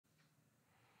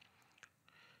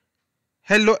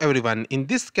Hello everyone, in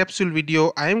this capsule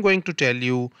video I am going to tell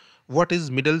you what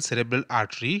is middle cerebral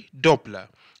artery Doppler.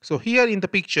 So here in the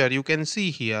picture you can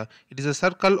see here it is a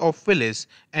circle of Willis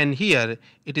and here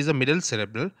it is a middle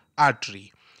cerebral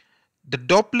artery. The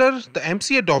Doppler, the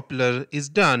MCA Doppler is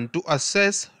done to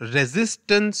assess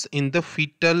resistance in the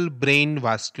fetal brain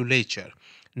vasculature.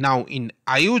 Now in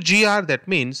IUGR, that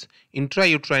means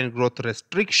intrauterine growth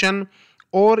restriction,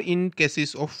 or in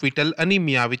cases of fetal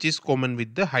anemia, which is common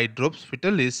with the hydrops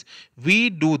fetalis, we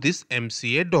do this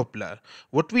MCA Doppler.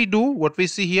 What we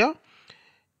see here,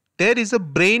 there is a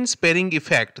brain sparing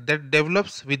effect that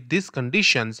develops with these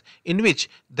conditions in which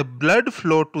the blood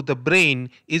flow to the brain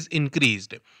is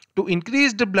increased. To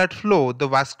increase the blood flow, the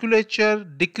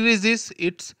vasculature decreases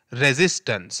its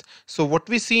resistance. So what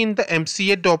we see in the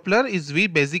MCA Doppler is we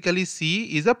basically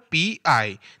see is a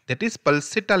PI, that is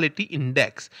pulsatility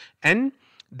index, and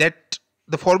that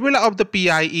the formula of the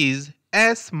PI is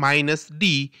S minus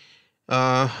D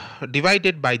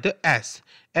divided by the S.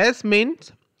 S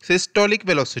means systolic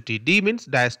velocity, D means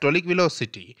diastolic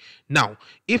velocity. Now,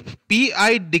 if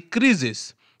PI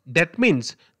decreases, that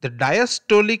means the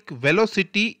diastolic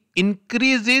velocity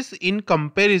increases in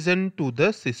comparison to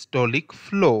the systolic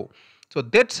flow. So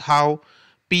that's how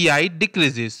PI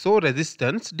decreases, so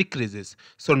resistance decreases.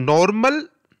 So normal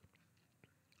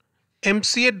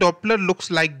MCA Doppler looks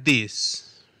like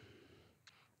this.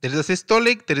 There is a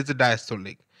systolic, there is a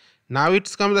diastolic. Now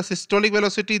it comes the systolic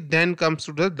velocity, then comes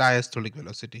to the diastolic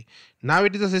velocity. Now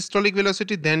it is a systolic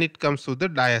velocity, then it comes to the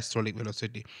diastolic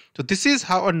velocity. So this is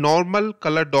how a normal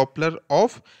color Doppler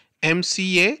of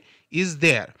MCA is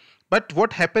there. But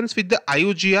what happens with the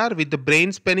IUGR, with the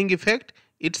brain spanning effect?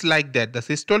 It's like that. The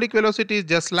systolic velocity is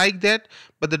just like that,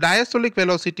 but the diastolic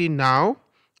velocity now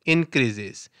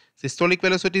increases. Systolic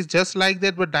velocity is just like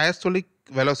that, but diastolic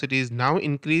velocity is now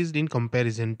increased in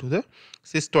comparison to the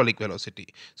systolic velocity.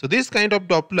 So this kind of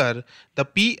Doppler, the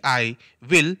PI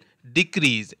will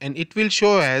decrease and it will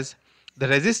show as the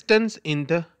resistance in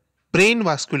the brain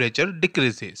vasculature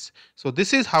decreases. So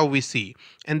this is how we see,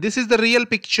 and this is the real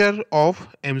picture of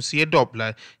MCA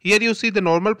Doppler. Here you see the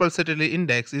normal pulsatility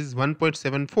index is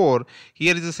 1.74.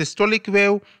 Here is a systolic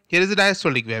wave, here is a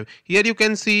diastolic wave. Here you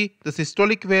can see the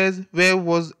systolic wave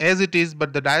was as it is,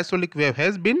 but the diastolic wave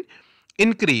has been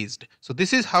increased. So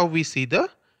this is how we see the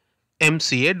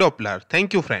MCA Doppler.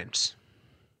 Thank you friends.